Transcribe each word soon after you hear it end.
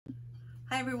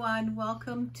Hi everyone,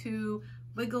 welcome to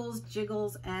Wiggles,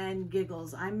 Jiggles, and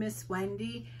Giggles. I'm Miss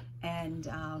Wendy, and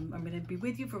I'm going to be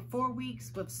with you for 4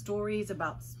 weeks with stories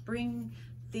about spring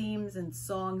themes and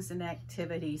songs and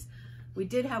activities. We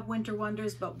did have Winter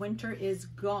Wonders, but winter is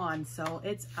gone, so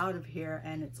it's out of here,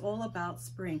 and it's all about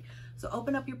spring. So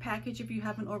open up your package if you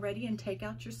haven't already and take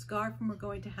out your scarf, and we're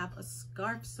going to have a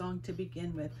scarf song to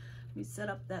begin with. Let me set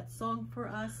up that song for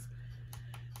us,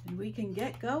 and we can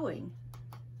get going.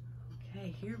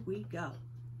 Okay, here we go.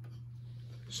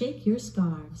 Shake your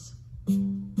scarves.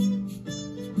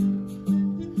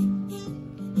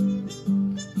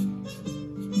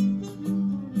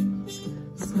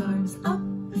 Scarves up,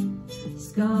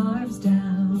 scarves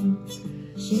down.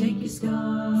 Shake your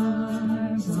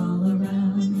scarves all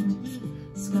around.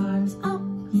 Scarves up,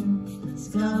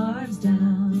 scarves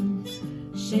down.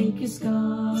 Shake your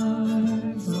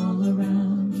scarves all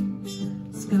around.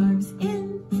 Scarves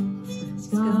in,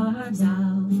 scarves out.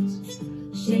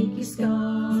 Shake your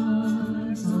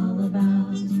scarves all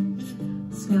about.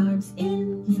 Scarves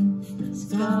in,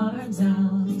 scarves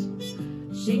out.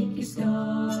 Shake your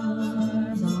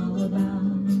scarves all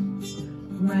about.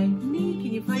 Right knee,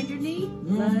 Can you find your knee?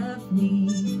 left knee.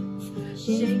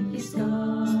 Shake your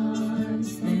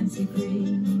scarves fancy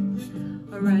free.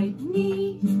 Right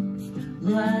knee,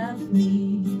 left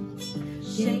knee.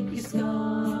 Shake your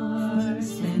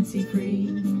scarves fancy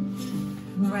free.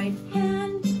 Right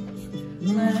hand,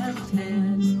 left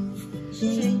hand.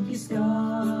 Shake your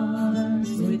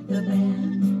scarves with the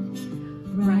band.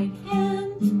 Right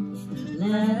hand,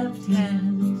 left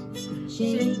hand.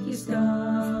 Shake your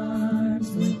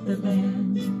scarves with the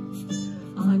band.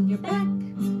 On your back,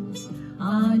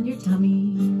 on your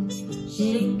tummy.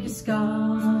 Shake your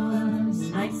scarves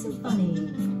nice and funny.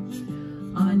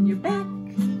 On your back,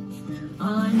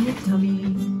 on your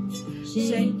tummy.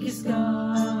 Shake your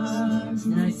scarves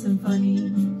nice and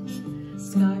funny.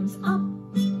 Scarves up,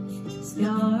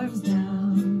 scarves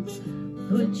down.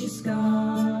 Put your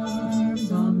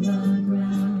scarves on the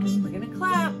ground. We're gonna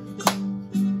clap.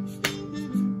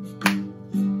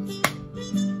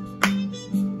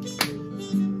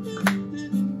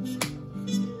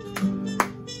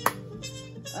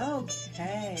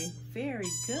 Okay, very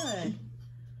good.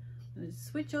 I'm gonna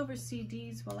switch over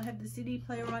CDs while I have the CD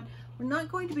player on. We're not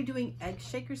going to be doing Egg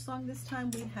Shaker Song this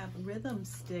time. We have rhythm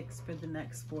sticks for the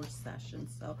next 4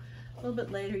 sessions. So a little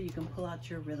bit later you can pull out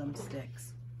your rhythm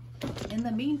sticks. In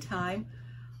the meantime,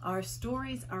 our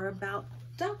stories are about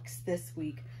ducks this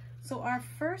week. So our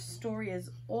first story is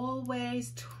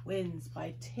Always Twins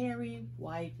by Terry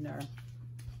Widener.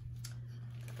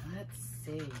 Let's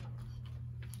see.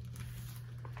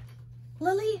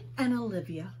 Lily and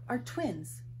Olivia are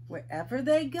twins. Wherever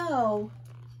they go,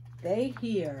 they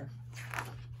hear.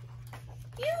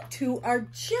 You two are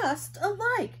just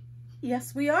alike.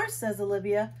 Yes, we are, says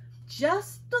Olivia.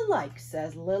 Just alike,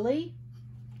 says Lily.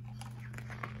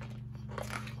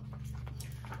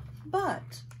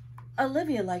 But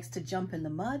Olivia likes to jump in the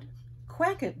mud,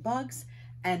 quack at bugs,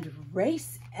 and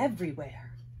race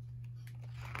everywhere.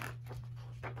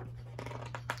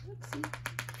 Oopsie.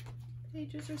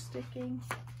 Pages are sticking.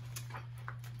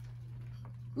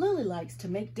 Lily likes to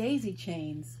make daisy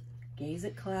chains, gaze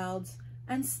at clouds,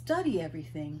 and study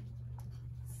everything.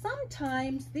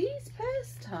 Sometimes these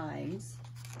pastimes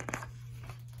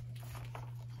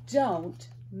don't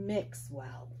mix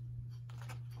well.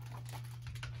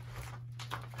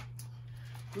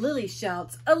 Lily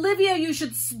shouts, Olivia, you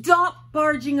should stop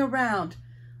barging around.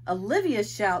 Olivia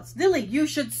shouts, Lily, you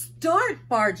should start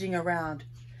barging around.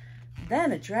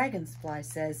 Then a dragonfly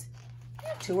says, you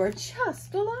two are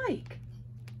just alike.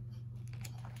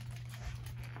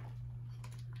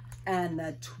 And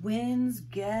the twins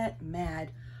get mad.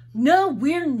 No,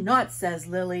 we're not, says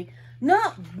Lily.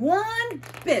 Not one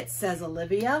bit, says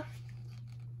Olivia.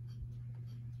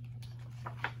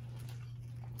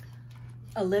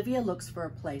 Olivia looks for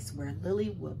a place where Lily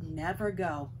will never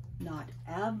go. Not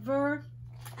ever,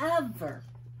 ever.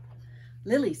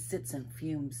 Lily sits and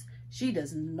fumes. She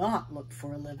does not look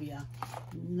for Olivia.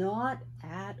 Not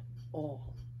at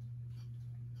all.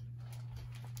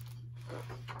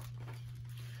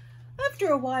 After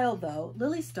a while, though,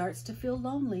 Lily starts to feel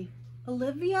lonely.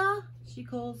 Olivia, she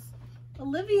calls.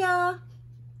 Olivia.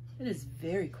 It is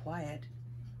very quiet.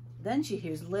 Then she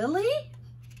hears, Lily?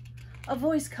 A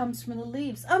voice comes from the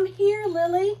leaves. I'm here,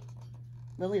 Lily.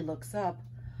 Lily looks up.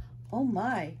 Oh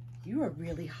my, you are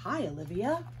really high,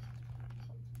 Olivia.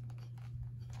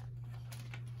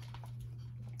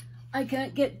 I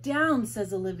can't get down,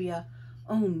 says Olivia.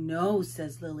 Oh no,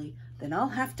 says Lily. Then I'll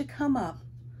have to come up.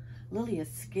 Lily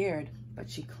is scared, but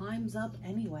she climbs up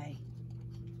anyway.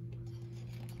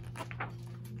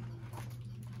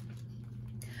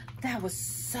 That was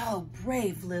so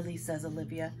brave, Lily, says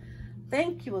Olivia.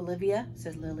 Thank you, Olivia,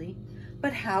 says Lily.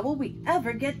 But how will we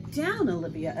ever get down,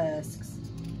 Olivia asks.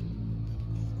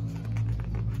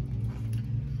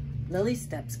 Lily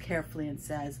steps carefully and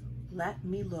says, let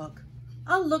me look.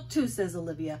 I'll look too, says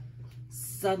Olivia.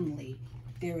 Suddenly,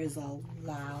 there is a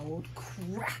loud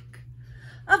crack.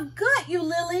 I've got you,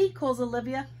 Lily, calls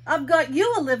Olivia. I've got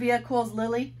you, Olivia, calls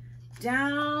Lily.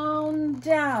 Down,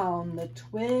 down, the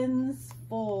twins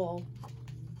fall.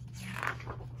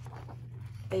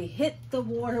 They hit the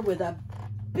water with a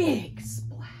big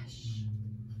splash.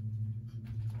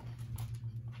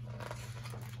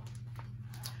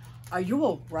 Are you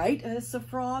all right? Asks the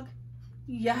frog.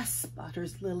 Yes,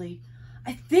 sputters Lily.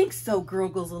 I think so,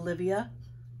 gurgles Olivia.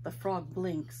 The frog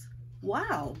blinks.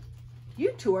 Wow,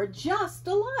 you two are just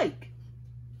alike.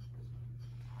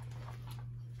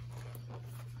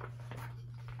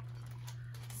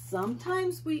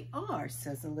 Sometimes we are,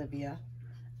 says Olivia,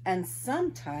 and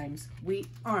sometimes we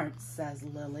aren't, says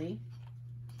Lily.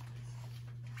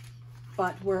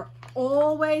 But we're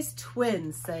always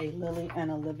twins, say Lily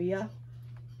and Olivia.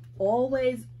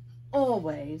 Always,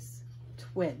 always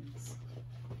twins.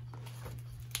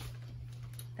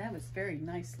 That was very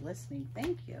nice listening.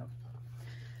 Thank you.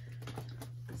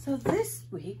 So this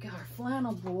week, our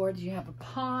flannel board, you have a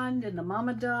pond and the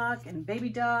mama duck and baby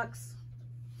ducks.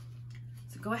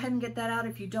 So go ahead and get that out.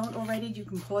 If you don't already, you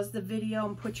can pause the video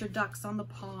and put your ducks on the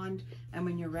pond. And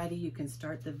when you're ready, you can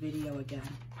start the video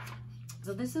again.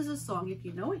 So this is a song. If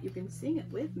you know it, you can sing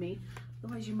it with me.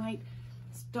 Otherwise, you might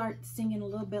start singing a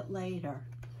little bit later.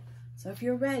 So if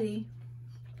you're ready.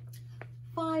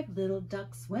 5 little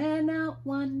ducks went out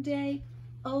one day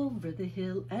over the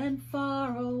hill and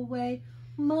far away.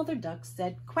 Mother duck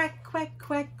said quack, quack,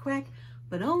 quack, quack,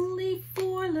 but only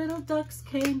 4 little ducks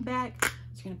came back.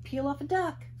 So you're gonna peel off a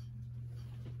duck.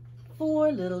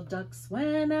 4 little ducks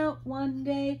went out one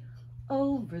day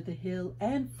over the hill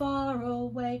and far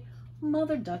away.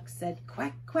 Mother duck said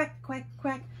quack, quack, quack,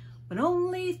 quack, but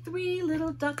only 3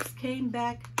 little ducks came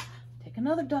back. Take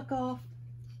another duck off.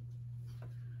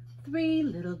 3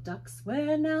 little ducks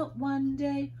went out one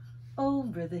day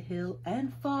over the hill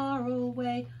and far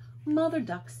away. Mother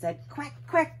duck said quack,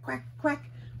 quack, quack, quack,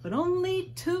 but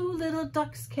only 2 little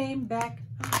ducks came back.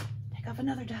 Take off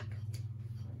another duck.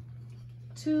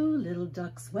 2 little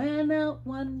ducks went out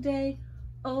one day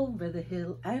over the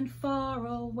hill and far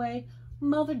away.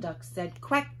 Mother duck said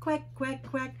quack, quack, quack,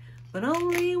 quack, but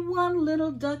only 1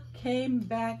 little duck came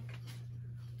back.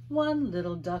 1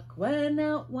 little duck went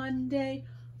out one day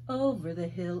over the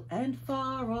hill and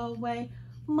far away.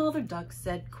 Mother duck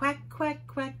said quack, quack,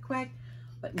 quack, quack,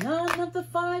 but none of the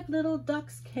 5 little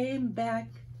ducks came back.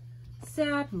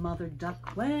 Sad mother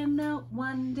duck went out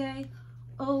one day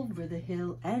over the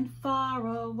hill and far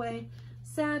away.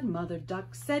 Sad mother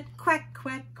duck said quack,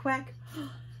 quack, quack,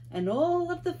 and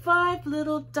all of the 5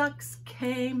 little ducks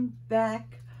came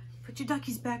back. Put your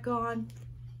duckies back on.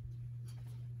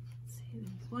 Let's see,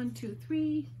 there's 1, 2,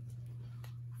 3,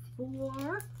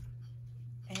 4,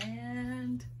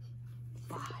 and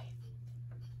 5.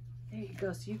 There you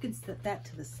go. So you can set that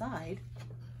to the side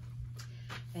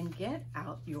and get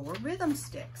out your rhythm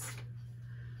sticks.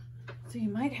 So you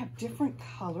might have different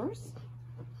colors.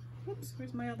 Oops,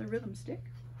 where's my other rhythm stick?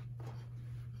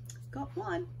 Got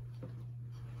one,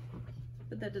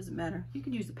 but that doesn't matter. You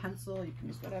can use a pencil, you can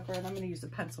use whatever, and I'm going to use a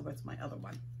pencil with my other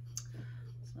one.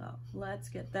 So let's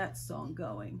get that song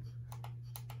going.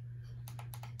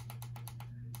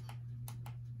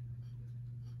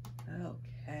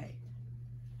 Okay.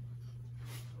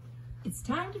 It's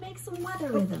time to make some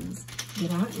weather rhythms.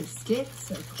 Get out your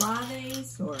sticks or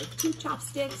claves or 2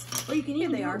 chopsticks, or you can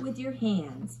even do it with your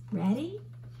hands. Ready?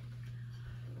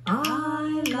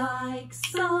 I like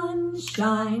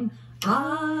sunshine.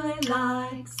 I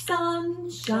like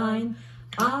sunshine.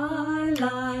 I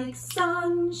like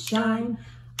sunshine.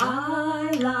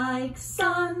 I like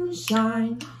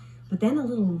sunshine. But then a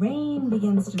little rain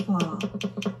begins to fall.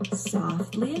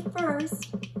 Softly at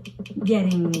first,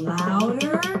 getting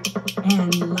louder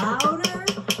and louder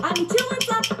until it's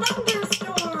a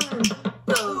thunderstorm.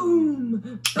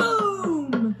 Boom,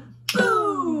 boom,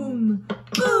 boom,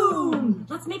 boom.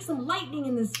 Let's make some lightning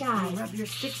in the sky. Rub your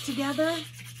sticks together.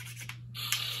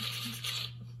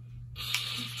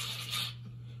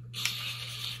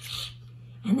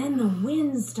 And then the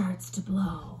wind starts to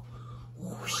blow.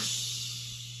 Whoosh.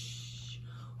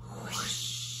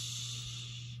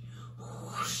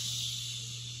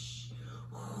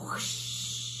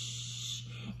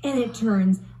 And it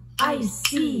turns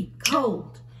icy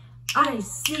cold,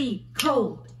 icy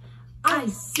cold,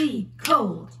 icy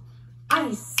cold,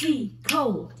 icy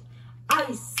cold,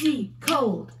 icy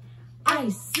cold,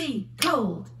 icy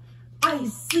cold,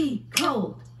 icy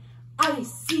cold,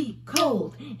 icy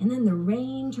cold. And then the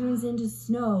rain turns into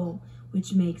snow,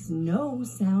 which makes no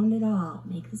sound at all.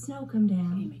 Make the snow come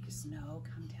down. You make the snow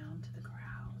come down to the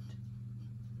ground.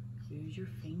 Use your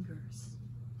fingers.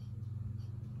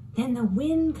 Then the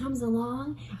wind comes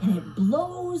along and it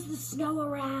blows the snow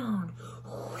around.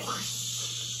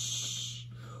 Whoosh,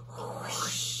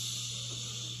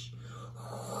 whoosh,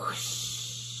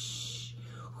 whoosh,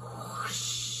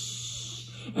 whoosh.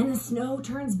 And the snow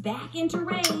turns back into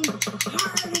rain,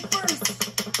 hard at first,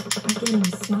 but getting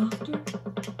softer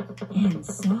and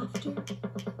softer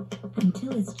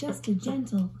until it's just a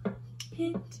gentle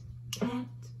pit, pat,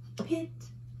 pit,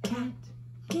 pat,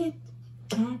 pit,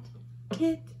 pat,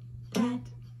 pit, pat,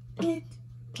 pit,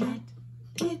 pat,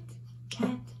 pit,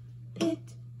 pat, pit,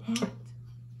 pat.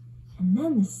 And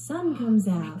then the sun comes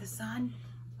out. Make the sun.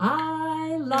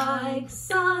 I like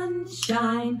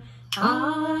sunshine.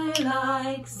 I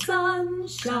like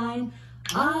sunshine.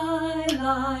 I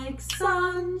like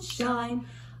sunshine.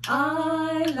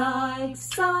 I like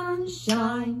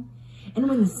sunshine. And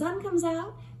when the sun comes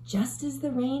out, just as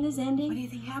the rain is ending, what do you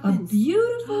think happens? A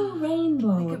beautiful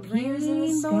rainbow like appears in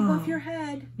the sky. above your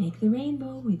head. Make the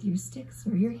rainbow with your sticks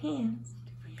or your hands.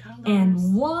 Colors.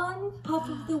 And one puff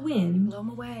of the wind blow 'em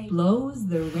away. Blows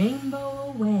the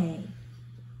rainbow away.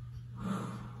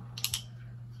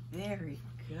 Very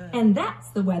good. And that's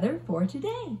the weather for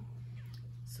today.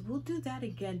 So we'll do that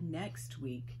again next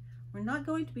week. We're not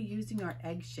going to be using our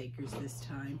egg shakers this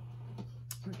time.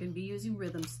 We're going to be using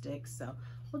rhythm sticks, so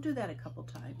we'll do that a couple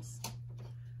times.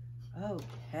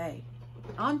 Okay,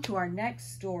 on to our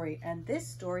next story, and this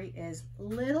story is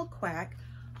Little Quack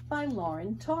by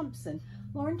Lauren Thompson.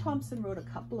 Lauren Thompson wrote a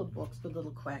couple of books for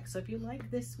Little Quack, so if you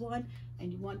like this one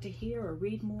and you want to hear or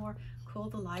read more, call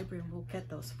the library and we'll get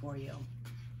those for you.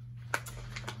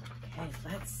 Okay,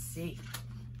 let's see.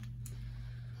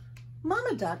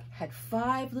 Mama Duck had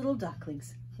 5 little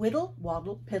ducklings, Whittle,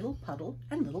 Waddle, Piddle, Puddle,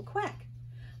 and Little Quack.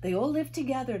 They all lived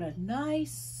together in a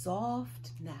nice,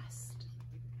 soft nest.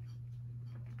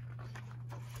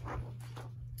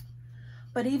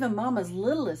 But even Mama's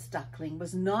littlest duckling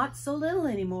was not so little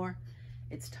anymore.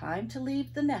 It's time to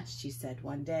leave the nest, she said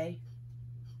one day.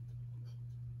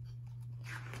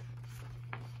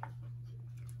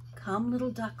 Come, little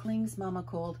ducklings, Mama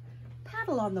called.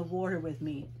 Paddle on the water with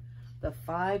me. The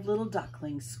 5 little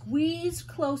ducklings squeezed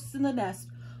close in the nest.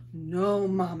 No,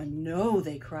 Mama, no,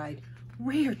 they cried.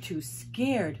 We're too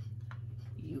scared.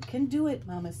 You can do it,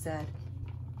 Mama said.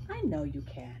 I know you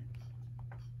can.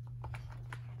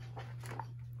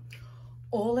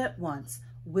 All at once,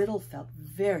 Whittle felt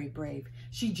very brave.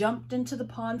 She jumped into the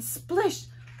pond. Splish!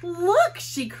 Look,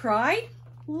 she cried.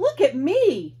 Look at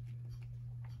me.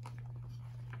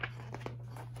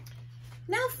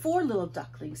 Now 4 little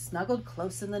ducklings snuggled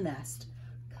close in the nest.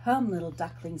 Come, little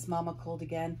ducklings, Mama called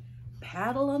again.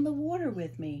 Paddle on the water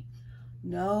with me.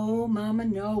 No, Mama,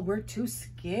 no, we're too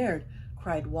scared,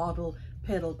 cried Waddle,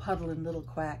 Piddle, Puddle, and Little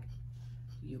Quack.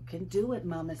 You can do it,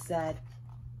 Mama said.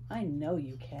 I know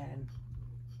you can.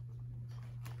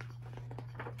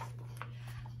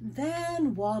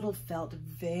 Then Waddle felt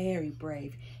very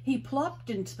brave. He plopped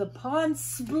into the pond.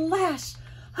 Splash!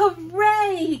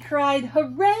 Hooray! He cried.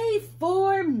 Hooray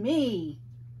for me!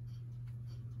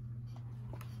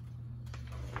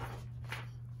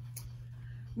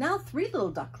 Now 3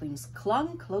 little ducklings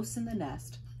clung close in the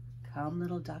nest. Come,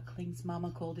 little ducklings,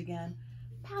 Mama called again.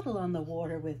 Paddle on the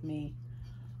water with me.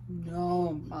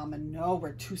 No, Mama, no,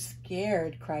 we're too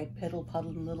scared, cried Piddle,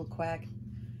 Puddle, and Little Quack.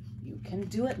 You can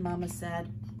do it, Mama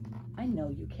said. I know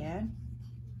you can.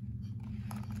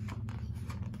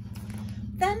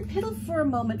 Then Piddle for a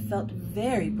moment felt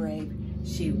very brave.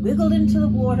 She wiggled into the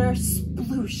water.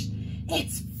 Sploosh!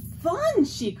 It's fun,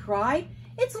 she cried.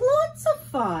 It's lots of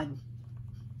fun.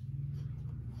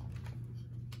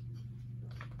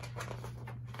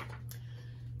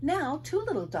 Now 2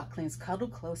 little ducklings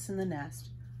cuddled close in the nest.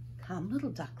 Come, little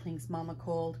ducklings, Mama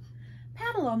called.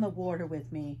 Paddle on the water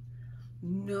with me.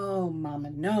 No,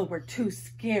 Mama, no, we're too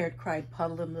scared, cried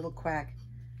Puddle and Little Quack.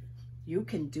 You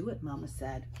can do it, Mama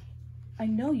said. I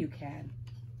know you can.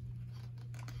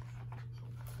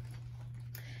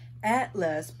 At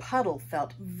last, Puddle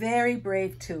felt very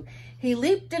brave too. He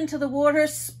leaped into the water.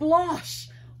 Splosh!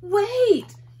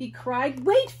 Wait! He cried.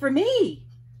 Wait for me!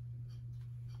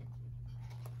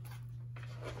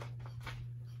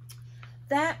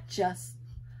 That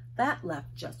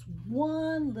left just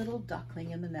 1 little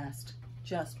duckling in the nest.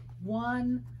 Just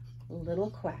 1 little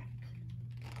quack.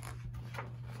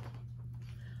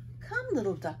 Come,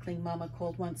 little duckling, Mama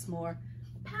called once more.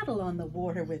 Paddle on the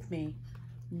water with me."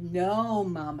 "No,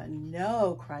 Mama,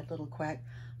 no," cried Little Quack.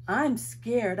 "I'm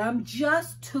scared. I'm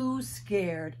just too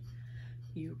scared."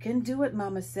 "You can do it,"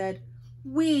 Mama said.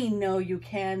 "We know you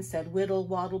can," said Whittle,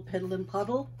 Waddle, Piddle, and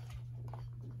Puddle.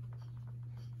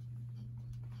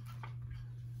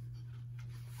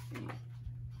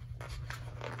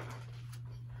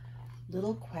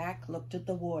 Little Quack looked at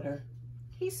the water.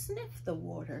 He sniffed the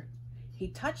water. He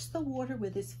touched the water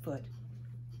with his foot.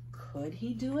 Could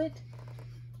he do it?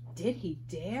 Did he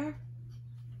dare?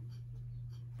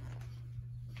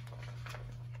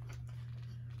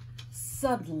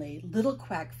 Suddenly, Little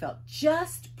Quack felt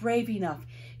just brave enough.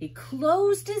 He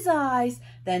closed his eyes,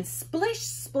 then splish,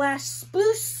 splash,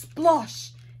 sploosh,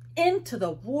 splosh. Into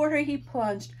the water he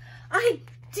plunged. "I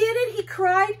did it," he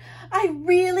cried. "I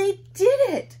really did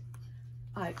it."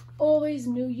 "I always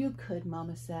knew you could,"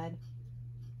 Mama said.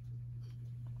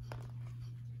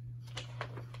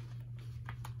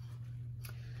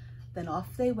 Then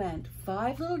off they went,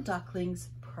 5 little ducklings,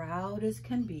 proud as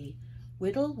can be,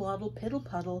 Whittle, Waddle, Piddle,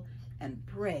 Puddle, and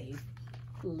brave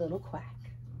Little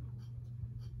Quack.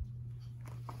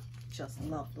 Just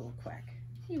loved Little Quack.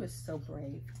 He was so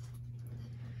brave.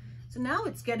 So now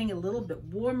it's getting a little bit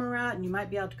warmer out, and you might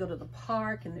be able to go to the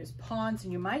park, and there's ponds,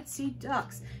 and you might see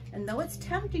ducks. And though it's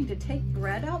tempting to take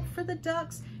bread out for the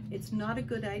ducks, it's not a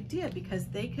good idea because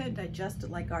they could digest it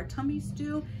like our tummies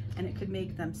do, and it could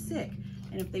make them sick.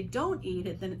 And if they don't eat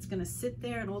it, then it's going to sit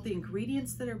there, and all the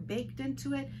ingredients that are baked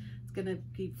into it, it's going to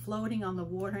be floating on the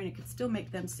water, and it could still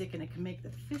make them sick, and it can make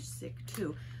the fish sick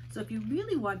too. So if you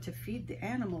really want to feed the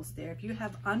animals there, if you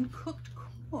have uncooked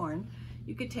corn,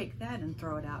 you could take that and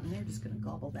throw it out, and they're just going to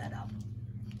gobble that up.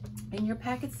 In your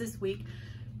packets this week,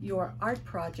 your art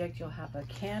project, you'll have a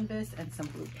canvas and some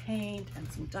blue paint and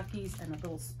some duckies and a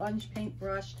little sponge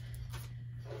paintbrush.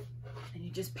 And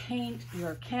you just paint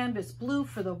your canvas blue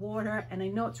for the water. And I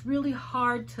know it's really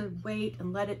hard to wait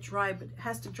and let it dry, but it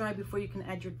has to dry before you can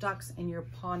add your ducks and your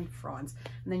pond fronds.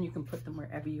 And then you can put them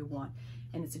wherever you want.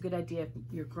 And it's a good idea if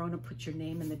you're grown to put your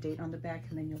name and the date on the back,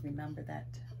 and then you'll remember that.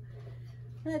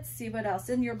 Let's see what else.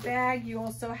 In your bag, you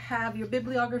also have your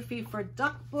bibliography for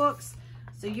duck books.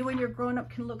 So you and your grown-up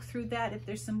can look through that. If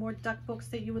there's some more duck books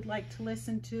that you would like to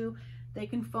listen to, they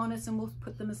can phone us and we'll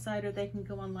put them aside, or they can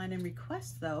go online and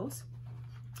request those.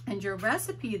 And your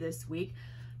recipe this week,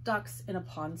 ducks in a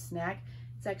pond snack.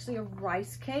 It's actually a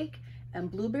rice cake and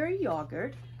blueberry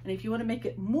yogurt. And if you want to make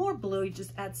it more blue, you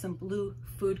just add some blue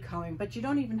food coloring. But you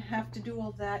don't even have to do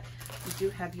all that. You do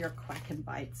have your Quack and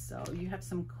Bites. So you have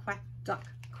some Quack duck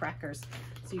crackers.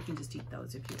 So you can just eat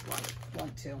those if you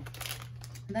want to.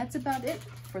 And that's about it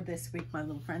for this week, my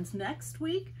little friends. Next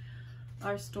week,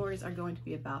 our stories are going to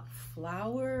be about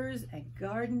flowers and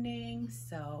gardening.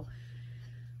 So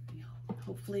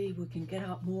hopefully we can get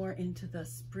out more into the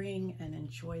spring and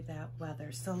enjoy that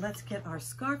weather. So let's get our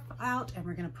scarf out, and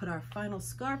we're going to put our final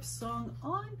scarf song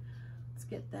on. Let's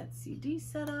get that CD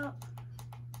set up,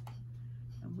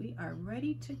 and we are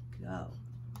ready to go.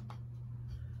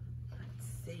 Let's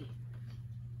see.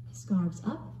 Scarves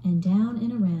up and down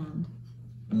and around.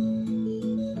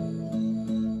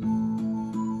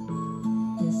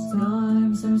 The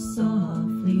scarves are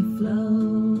softly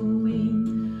flowing,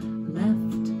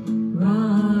 left,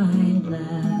 right,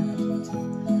 left.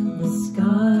 The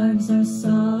scarves are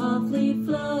softly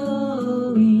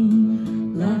flowing,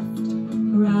 left,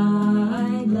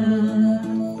 right,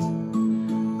 left.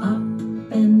 Up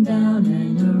and down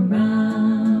and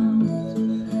around,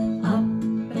 up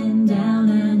and down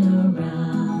and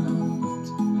around,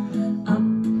 up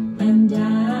and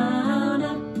down,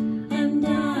 up and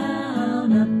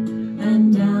down, up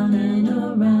and down and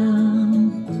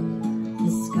around.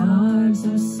 The scarves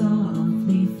are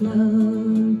softly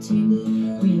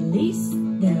floating, release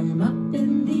them up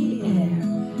in the air.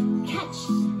 Catch,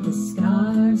 the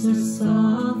scarves are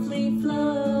softly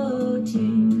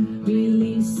floating,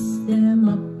 release them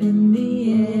up in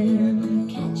the air.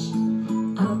 Catch,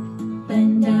 up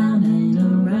and down and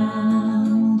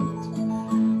around,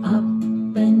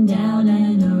 up and down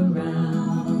and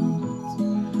around,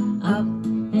 up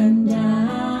and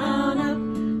down, up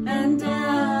and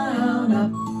down,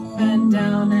 up and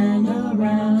down and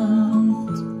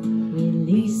around.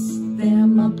 Release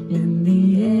them up in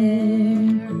the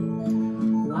air.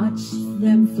 Watch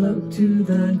them float to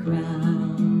the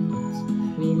ground.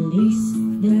 Release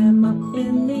them up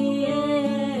in the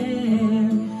air.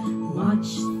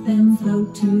 Watch them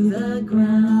float to the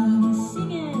ground.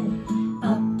 Sing it.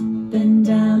 Up and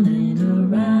down and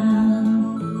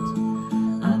around.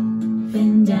 Up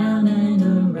and down and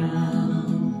around.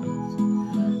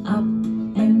 Up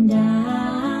and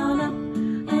down, up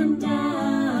and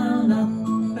down, up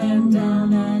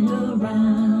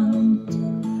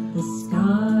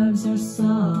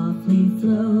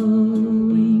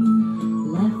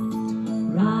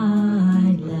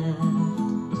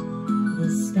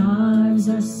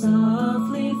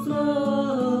softly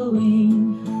flowing,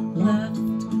 left,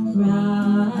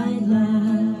 right,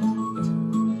 left,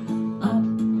 up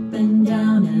and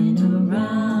down and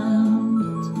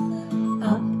around,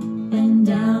 up and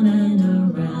down and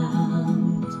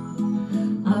around,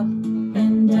 up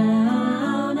and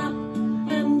down, up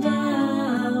and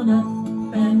down, up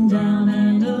and down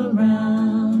and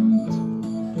around.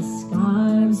 The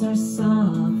scarves are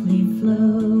softly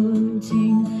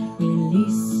floating,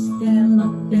 release them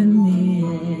up in the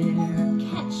air.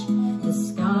 Catch! The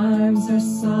scarves are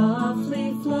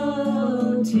softly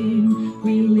floating,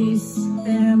 release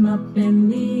them up in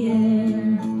the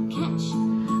air. Catch!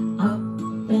 Up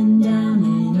and down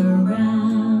and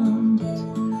around,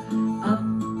 up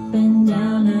and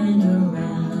down and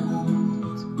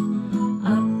around,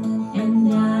 up and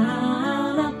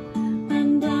down, up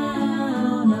and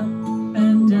down, up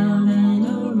and down and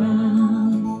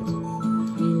around.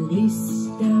 Release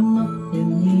them up in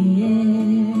the air.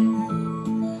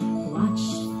 Watch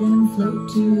them float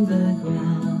to the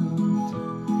ground.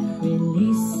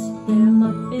 Release them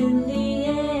up in the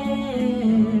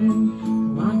air.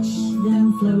 Watch them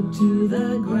float to the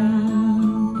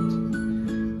ground.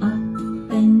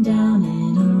 Up and down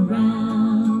and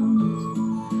around.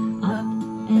 Up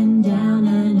and down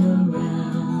and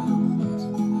around.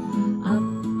 Up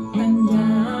and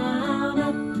down,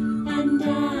 up and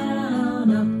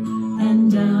down, up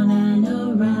and down and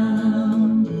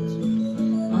around.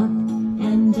 Up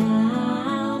and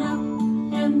down, up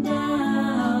and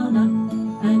down,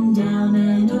 up and down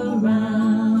and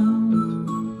around.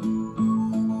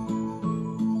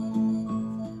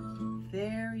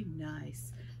 Very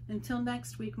nice. Until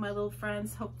next week, my little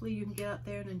friends, hopefully you can get out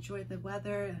there and enjoy the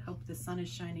weather. I hope the sun is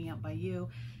shining out by you.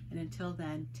 And until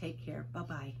then, take care.